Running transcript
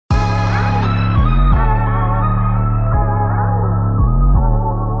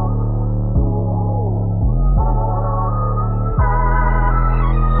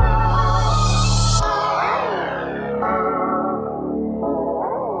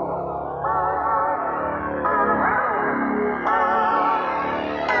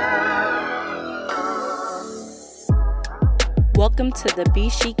Welcome to the Be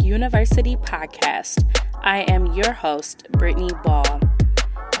Chic University podcast. I am your host, Brittany Ball.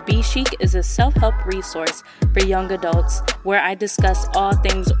 Be Chic is a self-help resource for young adults where I discuss all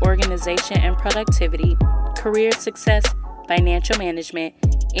things organization and productivity, career success, financial management,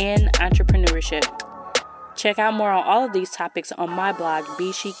 and entrepreneurship. Check out more on all of these topics on my blog,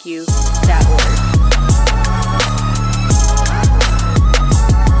 bechicu.org.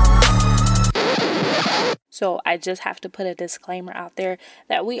 So I just have to put a disclaimer out there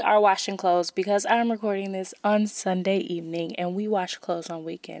that we are washing clothes because I'm recording this on Sunday evening and we wash clothes on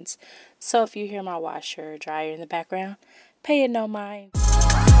weekends. So if you hear my washer or dryer in the background, pay it no mind.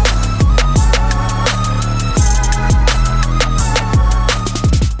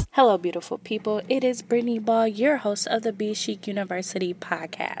 Hello, beautiful people. It is Brittany Ball, your host of the Be Chic University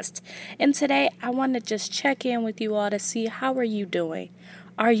podcast. And today I want to just check in with you all to see how are you doing?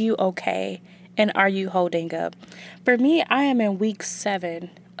 Are you okay? And are you holding up? For me, I am in week 7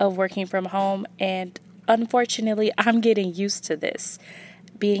 of working from home, and unfortunately, I'm getting used to this.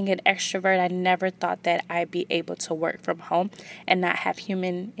 Being an extrovert, I never thought that I'd be able to work from home and not have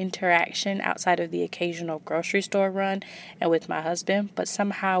human interaction outside of the occasional grocery store run and with my husband, but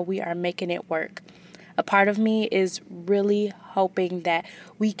somehow we are making it work. A part of me is really hoping that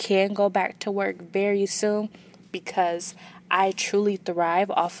we can go back to work very soon because I truly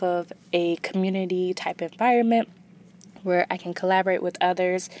thrive off of a community type environment where I can collaborate with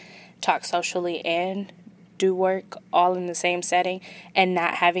others, talk socially, and do work all in the same setting. And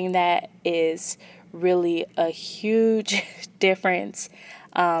not having that is really a huge difference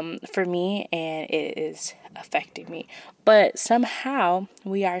for me, and it is affecting me. But somehow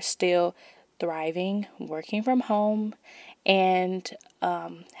we are still thriving, working from home, and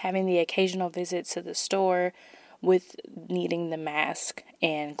having the occasional visit to the store with needing the mask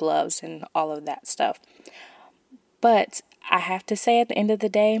and gloves and all of that stuff. But I have to say, at the end of the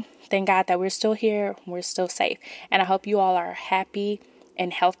day, thank God that we're still here, we're still safe. And I hope you all are happy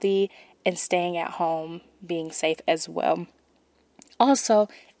and healthy and staying at home, being safe as well. Also,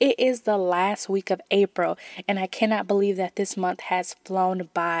 it is the last week of April, and I cannot believe that this month has flown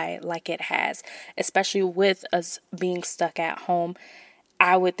by like it has, especially with us being stuck at home.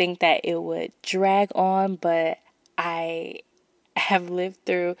 I would think that it would drag on, but I have lived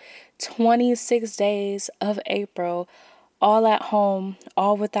through 26 days of April, all at home,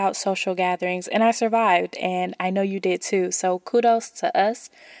 all without social gatherings, and I survived, and I know you did too. So kudos to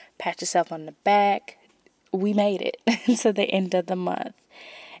us. Pat yourself on the back. We made it to the end of the month.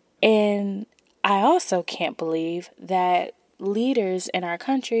 And I also can't believe that leaders in our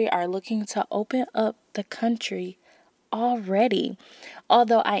country are looking to open up the country already.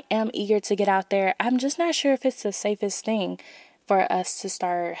 Although I am eager to get out there, I'm just not sure if it's the safest thing for us to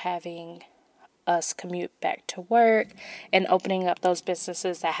start having us commute back to work and opening up those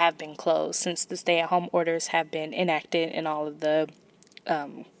businesses that have been closed since the stay-at-home orders have been enacted in all of the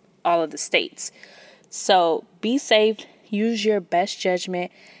states. So be safe, use your best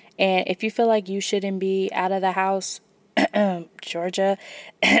judgment, and if you feel like you shouldn't be out of the house, Georgia,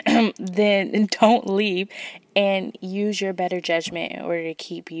 then don't leave and use your better judgment in order to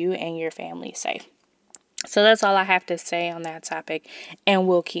keep you and your family safe. So that's all I have to say on that topic, and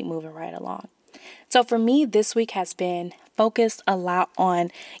we'll keep moving right along. So for me, this week has been focused a lot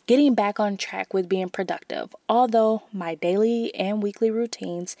on getting back on track with being productive. Although my daily and weekly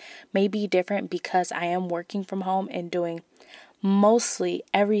routines may be different because I am working from home and doing mostly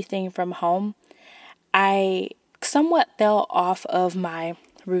everything from home, I somewhat fell off of my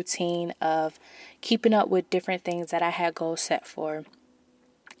routine of keeping up with different things that I had goals set for.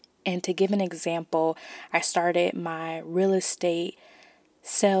 And to give an example, I started my real estate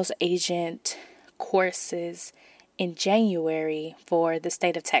sales agent courses in January for the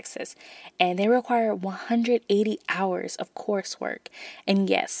state of Texas, and they require 180 hours of coursework. And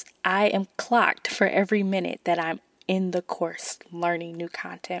yes, I am clocked for every minute that I'm in the course learning new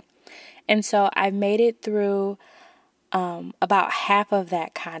content. And so I made it through about half of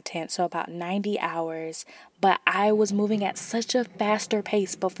that content, so about 90 hours, but I was moving at such a faster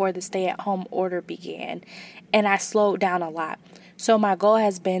pace before the stay-at-home order began, and I slowed down a lot. So my goal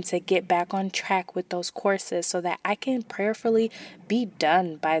has been to get back on track with those courses so that I can prayerfully be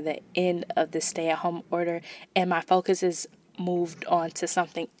done by the end of the stay-at-home order, and my focus is moved on to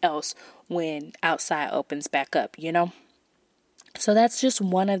something else when outside opens back up, So that's just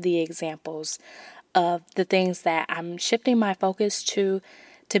one of the examples of the things that I'm shifting my focus to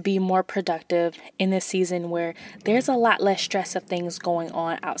be more productive in this season where there's a lot less stress of things going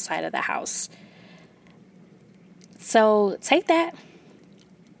on outside of the house. So take that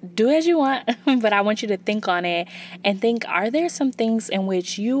do as you want, but I want you to think on it and think, are there some things in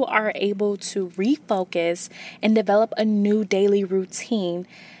which you are able to refocus and develop a new daily routine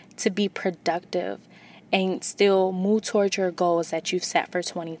to be productive and still move towards your goals that you've set for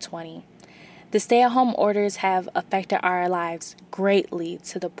 2020? The stay-at-home orders have affected our lives greatly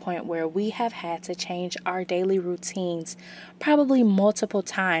to the point where we have had to change our daily routines probably multiple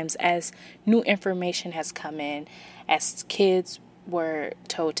times as new information has come in, as kids were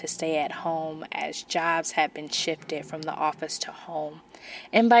told to stay at home, as jobs have been shifted from the office to home,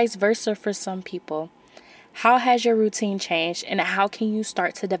 and vice versa for some people. How has your routine changed, and how can you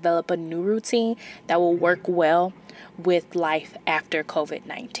start to develop a new routine that will work well with life after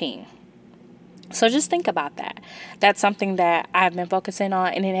COVID-19? So just think about that. That's something that I've been focusing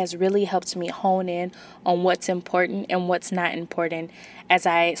on, and it has really helped me hone in on what's important and what's not important as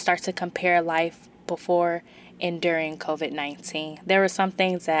I start to compare life before and during COVID-19. There were some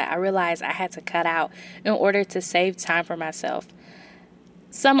things that I realized I had to cut out in order to save time for myself.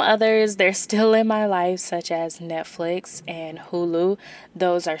 Some others, they're still in my life, such as Netflix and Hulu.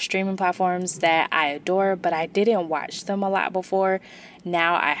 Those are streaming platforms that I adore, but I didn't watch them a lot before.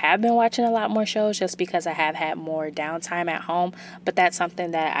 Now I have been watching a lot more shows just because I have had more downtime at home, but that's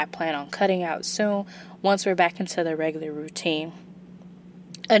something that I plan on cutting out soon once we're back into the regular routine.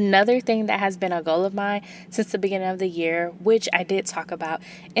 Another thing that has been a goal of mine since the beginning of the year, which I did talk about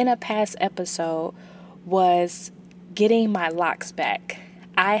in a past episode, was getting my locks back.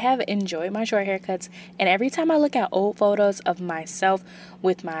 I have enjoyed my short haircuts, and every time I look at old photos of myself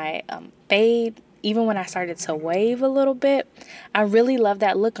with my fade, even when I started to wave a little bit, I really love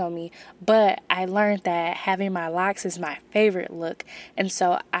that look on me. But I learned that having my locks is my favorite look, and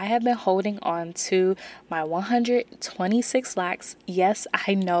so I have been holding on to my 126 locks. Yes,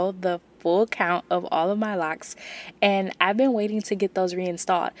 I know the full count of all of my locks, and I've been waiting to get those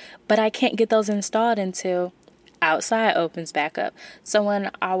reinstalled, but I can't get those installed until outside opens back up. So when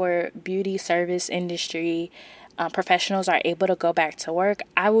our beauty service industry professionals are able to go back to work,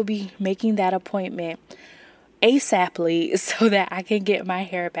 I will be making that appointment ASAPly so that I can get my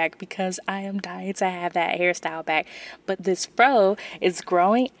hair back, because I am dying to have that hairstyle back. But this fro is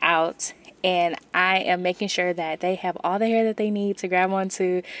growing out, and I am making sure that they have all the hair that they need to grab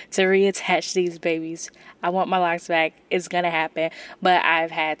onto to reattach these babies. I want my locks back. It's going to happen. But I've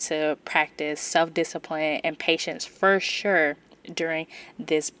had to practice self-discipline and patience for sure during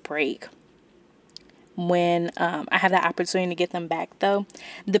this break. When I have the opportunity to get them back, though,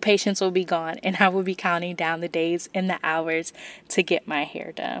 the patience will be gone, and I will be counting down the days and the hours to get my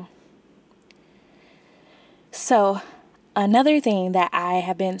hair done. So, another thing that I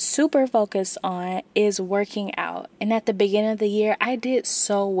have been super focused on is working out. And at the beginning of the year, I did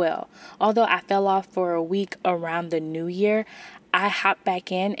so well. Although I fell off for a week around the new year, I hopped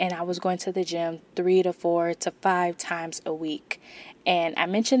back in and I was going to the gym 3 to 4 to 5 times a week. And I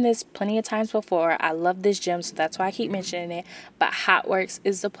mentioned this plenty of times before. I love this gym, so that's why I keep mentioning it. But HOTWORX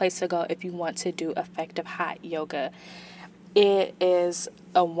is the place to go if you want to do effective hot yoga. It is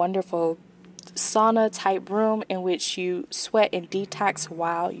a wonderful sauna type room in which you sweat and detox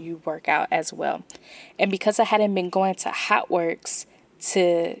while you work out as well. And because I hadn't been going to HOTWORX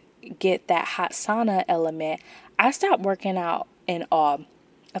to get that hot sauna element, I stopped working out in awe.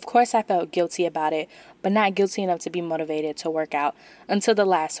 Of course, I felt guilty about it, but not guilty enough to be motivated to work out until the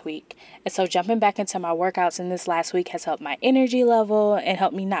last week. And so jumping back into my workouts in this last week has helped my energy level and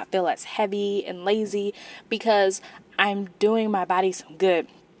helped me not feel as heavy and lazy, because I'm doing my body some good.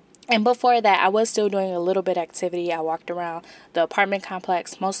 And before that, I was still doing a little bit of activity. I walked around the apartment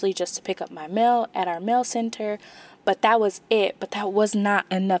complex, mostly just to pick up my mail at our mail center. But that was it. But that was not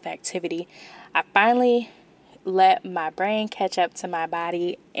enough activity. I finally let my brain catch up to my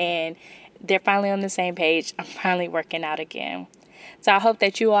body, and they're finally on the same page. I'm finally working out again. So I hope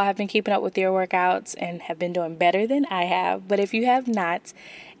that you all have been keeping up with your workouts and have been doing better than I have. But if you have not,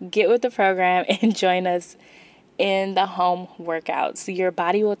 get with the program and join us in the home workouts. Your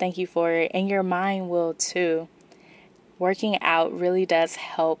body will thank you for it, and your mind will too. Working out really does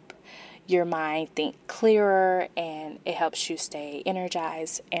help your mind think clearer, and it helps you stay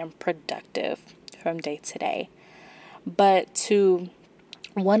energized and productive from day to day. But to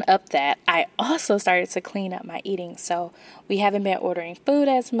one up that, I also started to clean up my eating. So we haven't been ordering food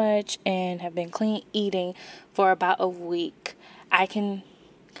as much and have been clean eating for about a week. I can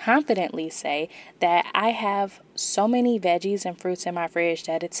confidently say that I have so many veggies and fruits in my fridge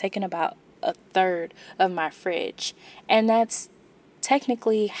that it's taken about a third of my fridge. And that's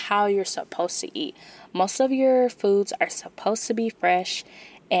technically how you're supposed to eat. Most of your foods are supposed to be fresh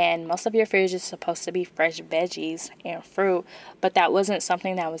And most of your fridge is supposed to be fresh veggies and fruit, but that wasn't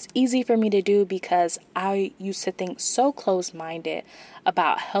something that was easy for me to do because I used to think so close-minded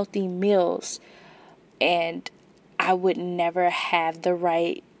about healthy meals, and I would never have the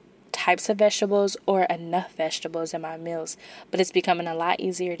right types of vegetables or enough vegetables in my meals. But it's becoming a lot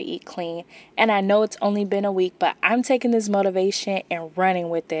easier to eat clean, and I know it's only been a week, but I'm taking this motivation and running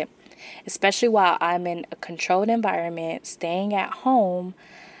with it. Especially while I'm in a controlled environment, staying at home,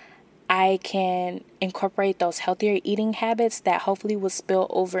 I can incorporate those healthier eating habits that hopefully will spill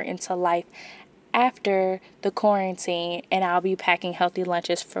over into life after the quarantine, and I'll be packing healthy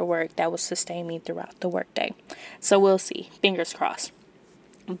lunches for work that will sustain me throughout the workday. So we'll see. Fingers crossed.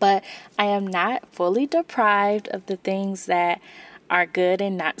 But I am not fully deprived of the things that are good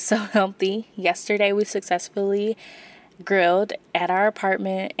and not so healthy. Yesterday we successfully grilled at our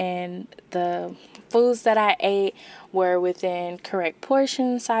apartment, and the foods that I ate were within correct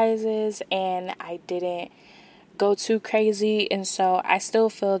portion sizes, and I didn't go too crazy, and so I still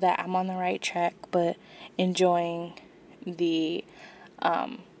feel that I'm on the right track, but enjoying the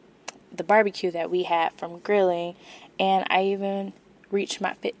barbecue that we had from grilling, and I even reached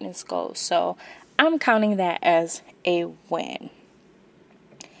my fitness goals, so I'm counting that as a win.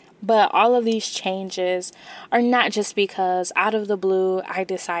 But all of these changes are not just because out of the blue I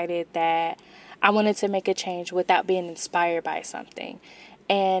decided that I wanted to make a change without being inspired by something.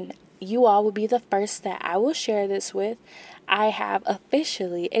 And you all will be the first that I will share this with. I have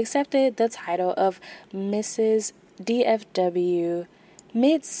officially accepted the title of Mrs. DFW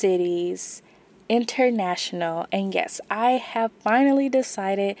Mid-Cities International. And yes, I have finally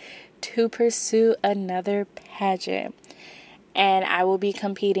decided to pursue another pageant. And I will be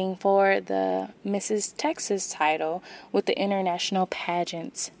competing for the Mrs. Texas title with the International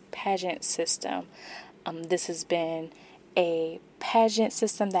Pageant System. This has been a pageant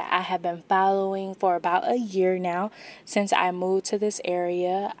system that I have been following for about a year now. Since I moved to this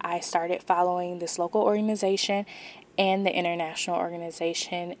area, I started following this local organization and the international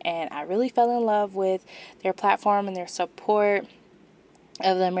organization, and I really fell in love with their platform and their support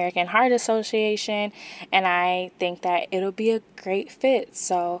of the American Heart Association, and I think that it'll be a great fit.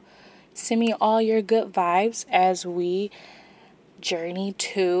 So send me all your good vibes as we journey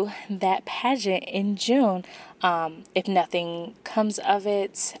to that pageant in June. If nothing comes of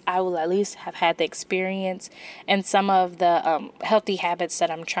it, I will at least have had the experience and some of the healthy habits that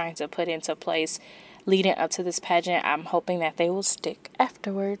I'm trying to put into place leading up to this pageant. I'm hoping that they will stick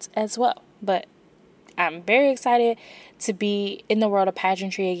afterwards as well. But I'm very excited to be in the world of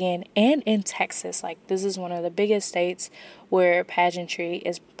pageantry again, and in Texas. Like, this is one of the biggest states where pageantry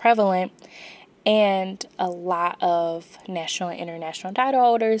is prevalent, and a lot of national and international title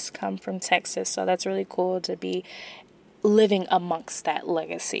holders come from Texas. So that's really cool to be living amongst that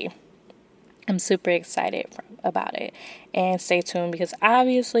legacy. I'm super excited about it, and stay tuned because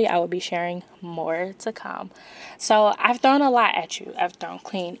obviously I will be sharing more to come. So I've thrown a lot at you. I've thrown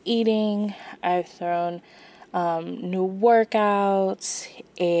clean eating, I've thrown new workouts,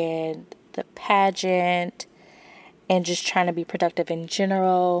 and the pageant, and just trying to be productive in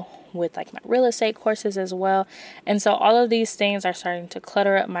general with like my real estate courses as well. And so all of these things are starting to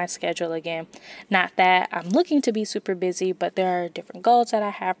clutter up my schedule again. Not that I'm looking to be super busy, but there are different goals that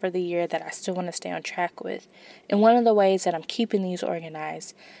I have for the year that I still want to stay on track with. And one of the ways that I'm keeping these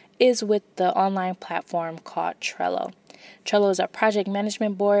organized is with the online platform called Trello. Trello is a project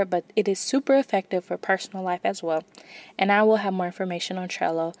management board, but it is super effective for personal life as well. And I will have more information on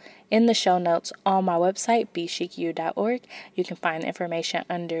Trello in the show notes on my website, bchicu.org. You can find the information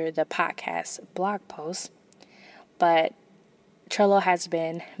under the podcast blog post. But Trello has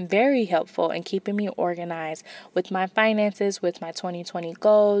been very helpful in keeping me organized with my finances, with my 2020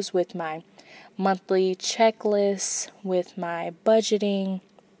 goals, with my monthly checklists, with my budgeting,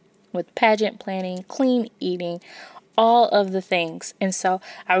 with pageant planning, clean eating, all of the things. And so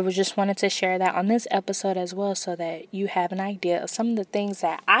I just wanted to share that on this episode as well, so that you have an idea of some of the things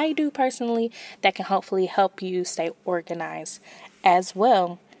that I do personally that can hopefully help you stay organized as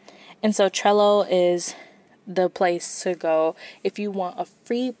well. And so Trello is the place to go if you want a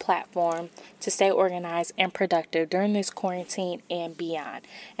free platform to stay organized and productive during this quarantine and beyond.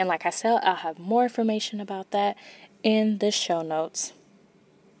 And like I said, I'll have more information about that in the show notes.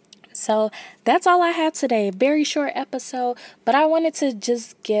 So that's all I have today. Very short episode, but I wanted to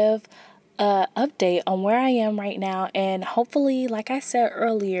just give an update on where I am right now. And hopefully, like I said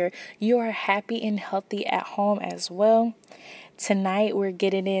earlier, you are happy and healthy at home as well. Tonight, we're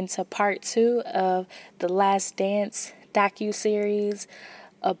getting into part 2 of the Last Dance docuseries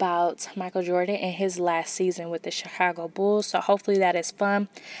about Michael Jordan and his last season with the Chicago Bulls. So hopefully that is fun.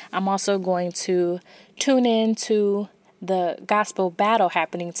 I'm also going to tune in to the gospel battle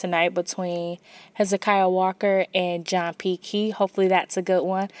happening tonight between Hezekiah Walker and John P. Key. Hopefully that's a good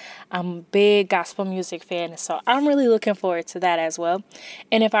one. I'm a big gospel music fan, so I'm really looking forward to that as well.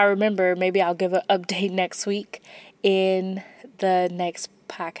 And if I remember, maybe I'll give an update next week in the next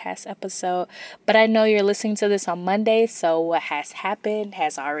podcast episode. But I know you're listening to this on Monday, so what has happened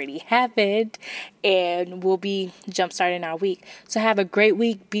has already happened, and we'll be jumpstarting our week. So have a great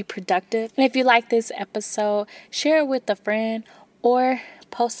week, be productive, and if you like this episode, share it with a friend or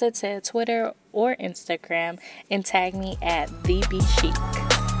post it to Twitter or Instagram and tag me at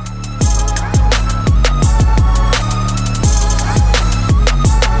TheBeChic.